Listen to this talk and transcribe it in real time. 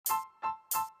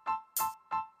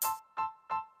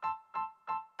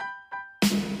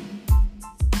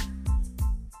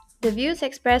The views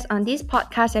expressed on this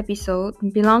podcast episode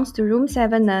belongs to Room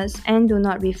 7 Nurse and do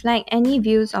not reflect any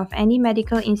views of any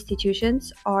medical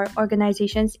institutions or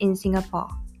organizations in Singapore.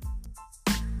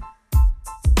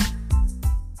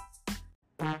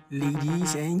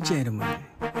 Ladies and gentlemen,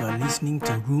 you're listening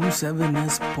to Room 7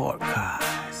 Nurse Podcast.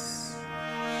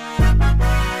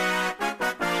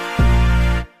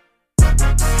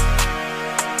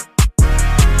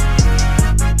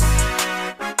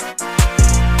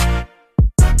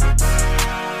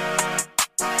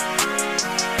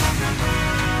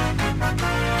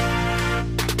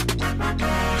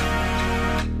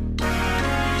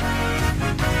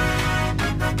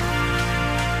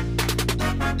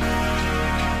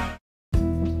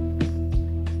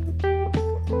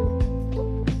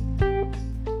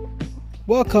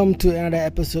 Welcome to another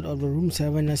episode of the Room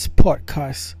 7 Nurse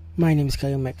Podcast. My name is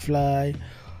Kyle McFly.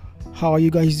 How are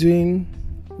you guys doing?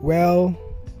 Well,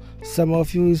 some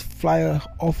of you fly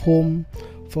off home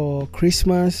for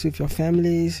Christmas with your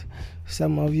families.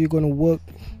 Some of you going to work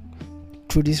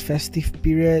through this festive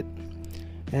period.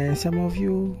 And some of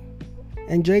you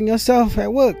enjoying yourself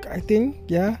at work, I think.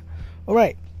 Yeah.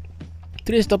 Alright.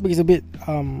 Today's topic is a bit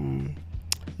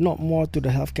not more to the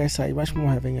healthcare side, much more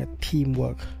having a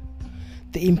teamwork.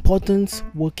 The importance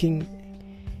working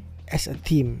as a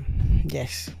team.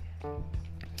 Yes.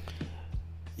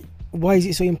 Why is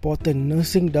it so important?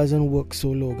 Nursing doesn't work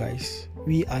solo, guys.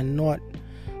 We are not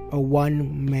a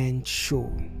one-man show.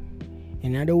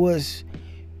 In other words,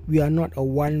 we are not a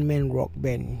one-man rock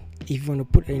band. If you want to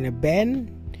put it in a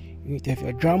band, you need to have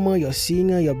your drummer, your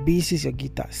singer, your bassist, your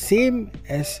guitar. Same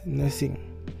as nursing.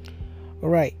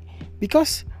 Alright.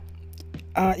 Because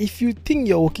if you think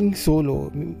you're working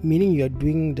solo, meaning you're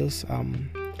doing those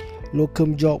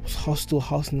locum jobs, house to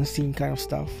house nursing kind of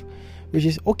stuff, which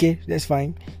is okay, that's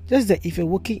fine. Just that if you're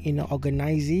working in an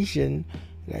organization,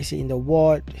 like say in the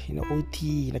ward, in the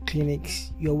OT, in the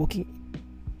clinics, you're working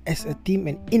as a team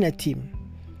and in a team.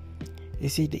 You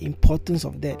see, the importance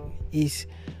of that is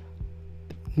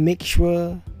make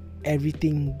sure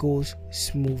everything goes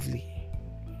smoothly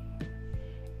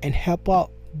and help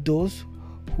out those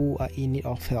who are in need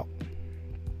of help.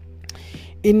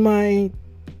 In my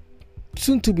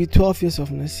soon to be 12 years of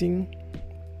nursing,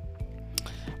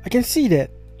 I can see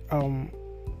that the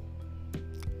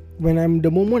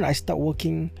moment I start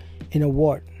working in a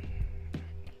ward,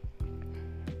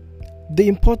 the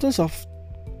importance of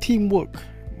teamwork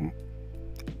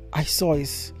I saw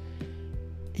is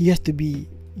you have to be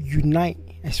unite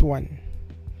as one.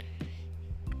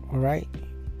 Alright,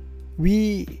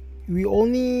 we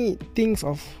only think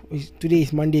of today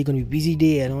is Monday, going to be busy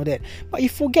day and all that, but you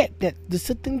forget that the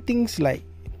certain things, like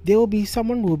there will be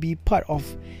someone who will be part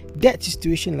of that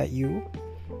situation like you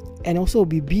and also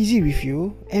be busy with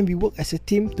you, and we work as a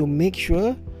team to make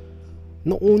sure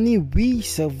not only we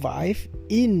survive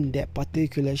in that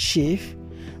particular shift,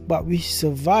 but we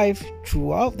survive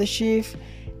throughout the shift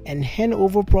and hand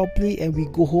over properly and we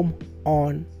go home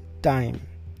on time.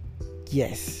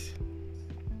 Yes.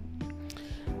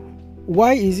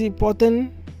 Why is it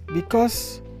important?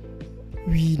 Because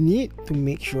we need to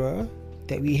make sure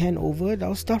that we hand over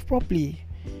our stuff properly.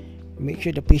 Make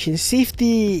sure the patient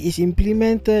safety is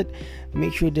implemented.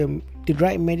 Make sure the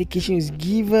right medication is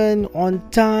given on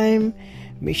time.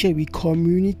 Make sure we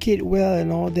communicate well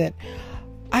and all that.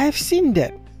 I have seen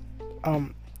that. I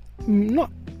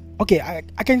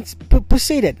can per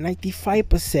say that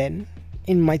 95%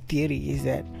 in my theory is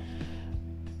that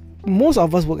most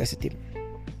of us work as a team.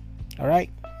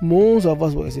 Alright, most of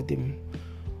us work as a team.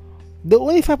 The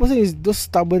only 5% is the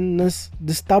stubbornness,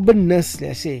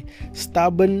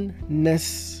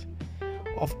 stubbornness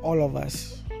of all of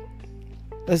us.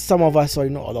 Some of us,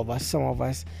 not all of us. Some of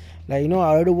us, like, I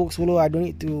already work solo. I don't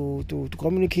need to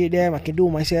communicate them. I can do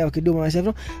it myself.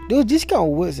 No, these kind of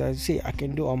words I say I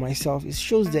can do it myself. It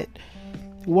shows that,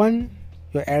 one,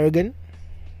 you're arrogant.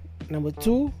 Number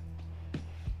two,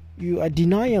 you are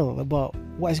denial about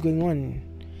what is going on.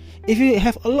 If you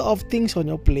have a lot of things on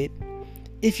your plate,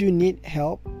 if you need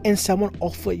help and someone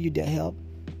offered you their help,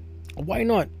 why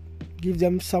not give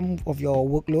them some of your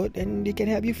workload and they can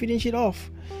help you finish it off?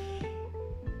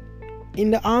 In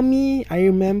the army, I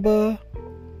remember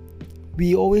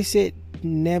we always said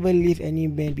never leave any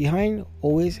man behind.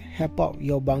 Always help out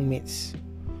your bunkmates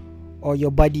or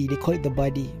your buddy. They call it the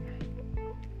buddy.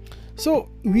 So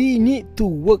we need to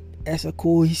work as a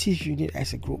cohesive unit,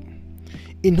 as a group,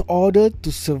 in order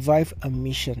to survive a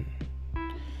mission.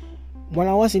 When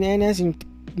I was in NS in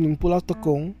Pulau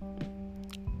Tekong,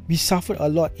 we suffered a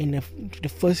lot in the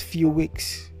first few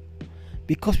weeks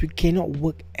because we cannot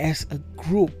work as a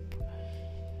group.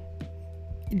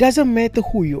 It doesn't matter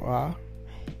who you are.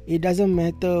 It doesn't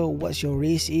matter what your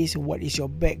race is, what is your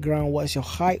background, what's your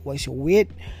height, what's your weight,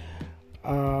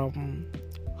 how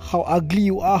ugly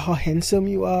you are, how handsome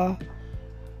you are.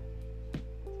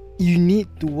 You need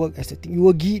to work as a team.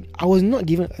 I was not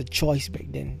given a choice back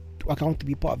then to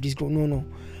be part of this group. No.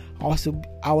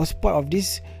 I was part of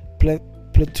this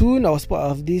platoon. I was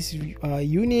part of this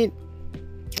unit.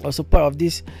 I was a part of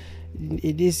this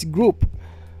group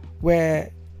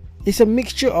where it's a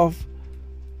mixture of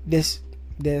there's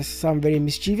some very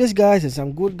mischievous guys and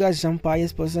some good guys, some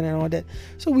pious person and all that.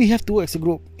 So we have to work as a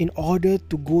group in order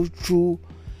to go through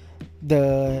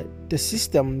the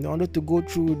system, in order to go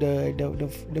through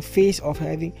the phase of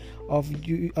having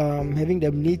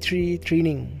the military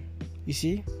training. You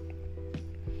see,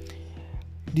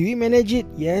 do we manage it?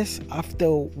 Yes. After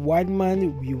 1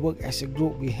 month, we work as a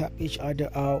group. We help each other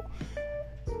out.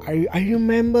 I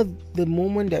remember the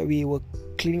moment that we were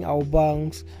cleaning our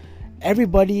bunks.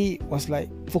 Everybody was like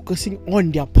focusing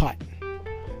on their part.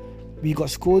 We got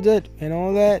scolded and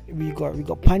all that. We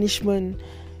got punishment.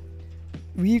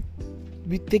 We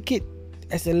take it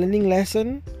as a learning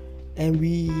lesson, and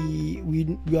we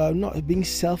are not being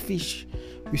selfish.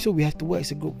 So we have to work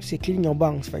as a group. Say cleaning your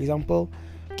bunks, for example.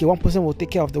 Okay, one person will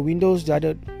take care of the windows. The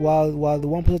other, while the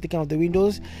one person take care of the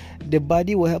windows, the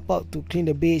buddy will help out to clean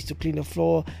the beds, to clean the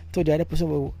floor. So the other person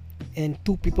will, and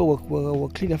 2 people will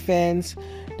clean the fans.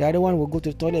 The other one will go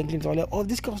to the toilet and clean the toilet. All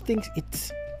these kind of things. You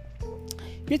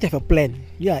need to have a plan.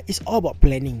 Yeah, it's all about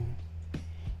planning.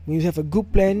 When you have a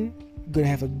good plan, you're gonna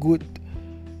have a good,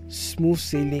 smooth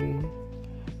sailing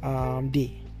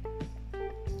day.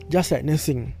 Just like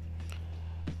nursing.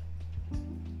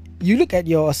 You look at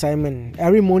your assignment.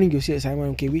 Every morning you see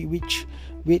assignment. Okay, which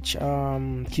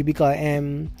cubicle I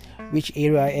am, which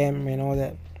area I am, and all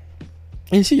that.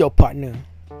 And see your partner,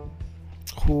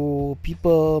 who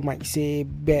people might say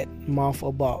bad mouth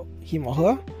about him or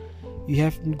her. You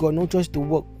have got no choice to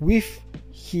work with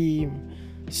him.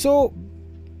 So,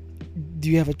 do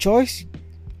you have a choice?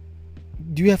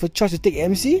 Do you have a choice to take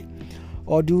MC,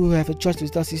 or do you have a choice to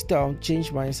tell sister, I'll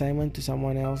change my assignment to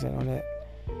someone else and all that?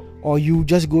 Or you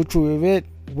just go through with it,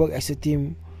 work as a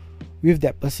team with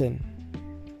that person.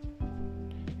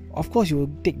 Of course, you will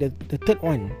take the third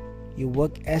one. You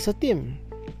work as a team.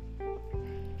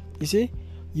 You see,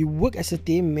 you work as a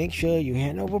team. Make sure you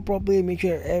hand over properly. Make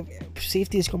sure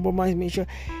safety is compromised. Make sure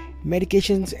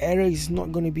medications error is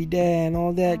not going to be there and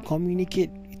all that.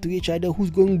 Communicate to each other.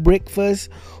 Who's going break first?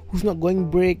 Who's not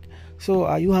going break? So,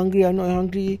 are you hungry? I'm not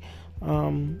hungry.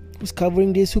 Who's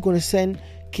covering this? Who's going to send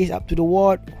case up to the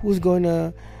ward? Who's going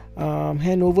to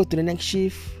hand over to the next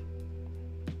shift?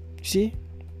 See,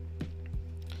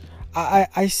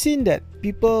 I seen that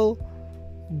people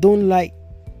don't like.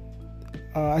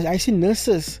 I see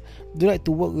nurses don't like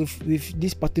to work with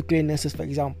these particular nurses, for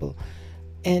example,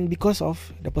 and because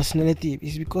of the personality,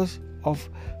 it's because of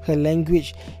her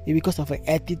language, it's because of her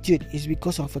attitude, it's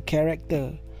because of her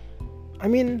character. I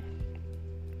mean,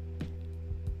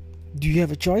 do you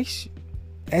have a choice?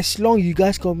 As long you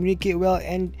guys communicate well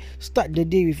and start the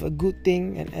day with a good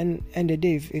thing and end the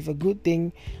day with a good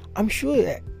thing, I'm sure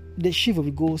that the shift will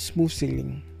go smooth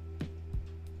sailing.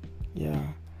 Yeah,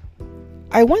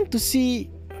 I want to see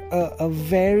a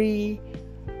very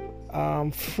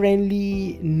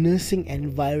friendly nursing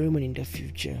environment in the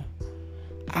future.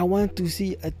 I want to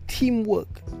see a teamwork,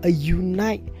 a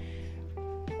unite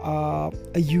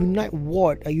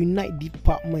ward, a unite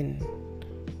department,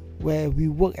 where we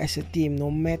work as a team. No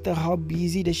matter how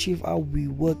busy the shift are, we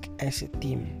work as a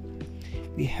team.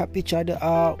 We help each other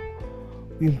out.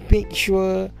 We make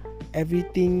sure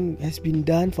everything has been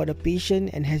done for the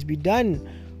patient and has been done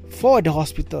for the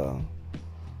hospital.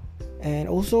 And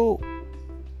also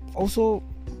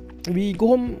we go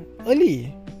home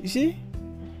early. You see,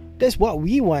 that's what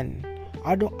we want.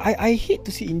 I hate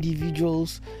to see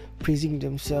individuals praising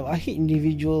themselves. I hate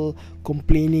individual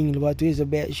complaining about today's a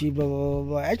bad shift, blah, blah, blah,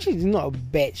 blah. Actually, it's not a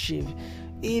bad shift.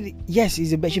 Yes,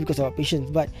 it's a bad shift because of our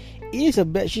patients, but it is a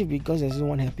bad shift because there's no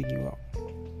one helping you out.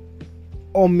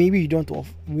 Or maybe you don't want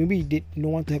to, maybe you did no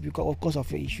one to help you out because of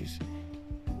your issues.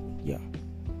 Yeah.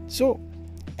 So,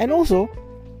 and also,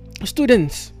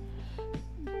 students,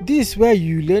 this is where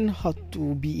you learn how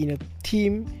to be in a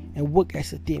team and work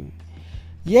as a team.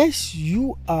 Yes,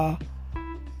 you are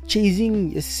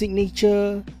chasing a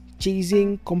signature,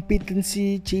 chasing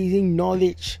competency, chasing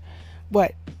knowledge.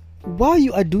 But while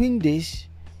you are doing this,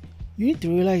 you need to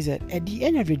realize that at the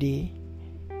end of the day,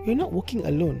 you're not working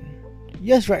alone.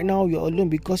 Yes, right now you're alone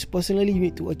because personally you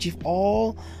need to achieve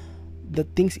all the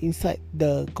things inside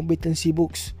the competency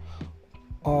books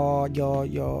or your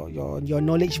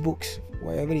knowledge books,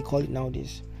 whatever they call it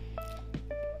nowadays.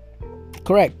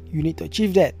 Correct, you need to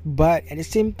achieve that, but at the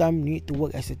same time you need to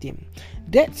work as a team.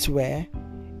 That's where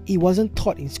it wasn't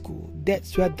taught in school.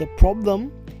 That's where the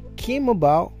problem came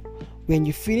about. When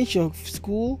you finish your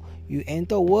school, you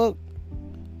enter work,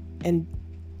 and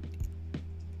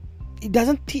it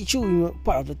doesn't teach you you're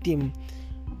part of the team.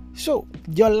 So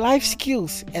your life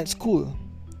skills at school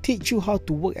teach you how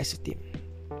to work as a team.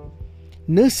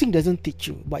 Nursing doesn't teach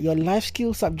you, but your life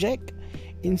skill subject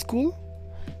in school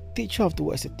teach you how to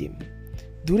work as a team.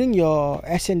 During your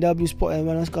SNW sport and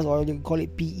wellness class, or you call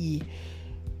it PE,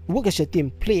 work as a team,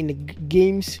 play in the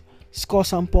games, score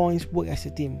some points, work as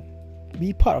a team,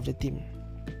 be part of the team.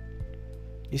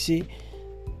 You see,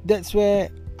 that's where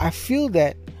I feel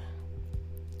that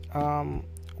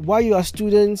while you are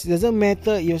students, it doesn't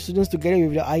matter if you're students together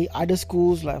with the other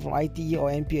schools like from ITE or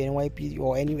NP or NYP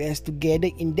or NUS together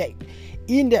in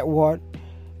that ward,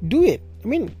 do it. I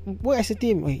mean, work as a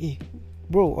team. Hey,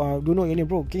 bro, don't know your name,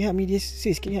 bro. Can you help me this?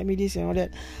 Sis, can you help me this and all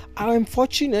that? I'm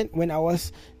fortunate when I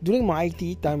was during my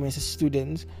ITE time as a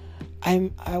student. I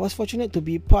was fortunate to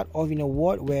be part of in a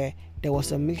ward where there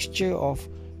was a mixture of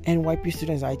NYP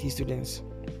students and IT students.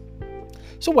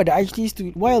 So while the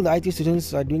IT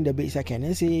students are doing the basic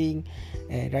canvassing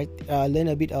and learn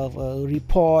a bit of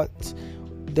reports,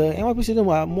 the NYP students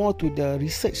were more to the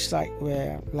research side,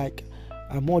 where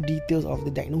more details of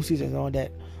the diagnosis and all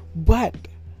that. But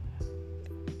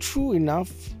true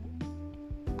enough,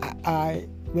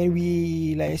 when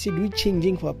we do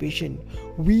changing for a patient,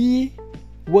 we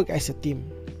work as a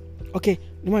team. Okay,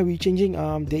 no matter we changing,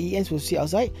 the ENs will sit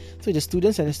outside, so the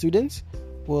students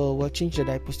will change the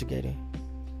diapers together.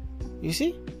 You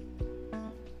see,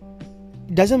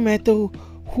 it doesn't matter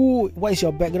what is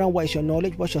your background, what is your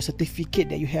knowledge, what's your certificate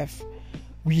that you have.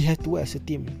 We have to work as a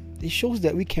team. It shows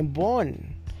that we can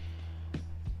bond.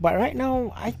 But right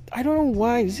now, I don't know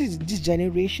why this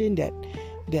generation that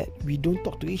we don't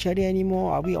talk to each other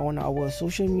anymore. Are we on our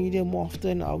social media more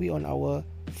often? Are we on our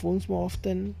phones more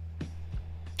often?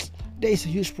 There is a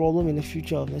huge problem in the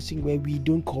future of nursing, where we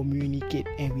don't communicate,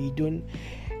 and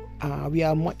we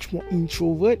are much more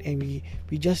introvert, and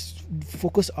we just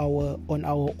focus on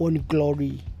our own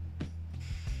glory.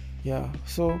 Yeah,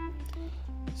 so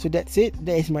that's it.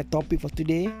 That is my topic for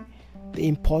today: the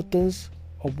importance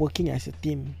of working as a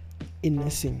team in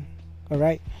nursing.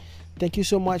 Alright, thank you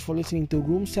so much for listening to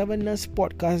Room 7 Nurse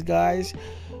Podcast, guys.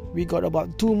 We got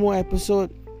about 2 more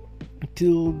episodes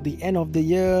till the end of the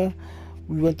year.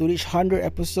 We want to reach 100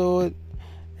 episodes,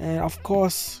 and of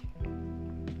course,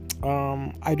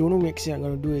 I don't know next year I'm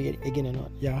gonna do it again or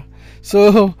not. Yeah,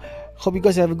 so hope you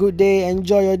guys have a good day,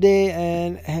 enjoy your day,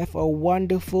 and have a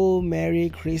wonderful Merry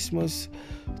Christmas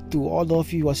to all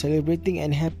of you who are celebrating,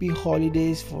 and happy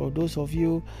holidays for those of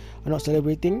you who are not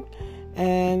celebrating,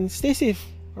 and stay safe.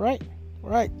 Alright,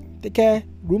 take care.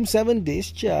 Room 7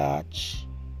 discharge.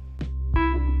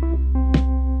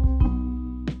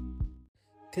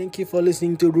 Thank you for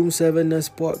listening to Room 7 Nurse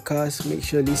Podcast. Make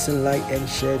sure listen, like, and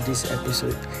share this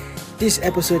episode. This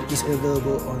episode is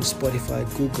available on Spotify,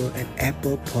 Google, and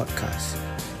Apple Podcasts.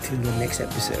 Till the next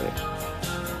episode.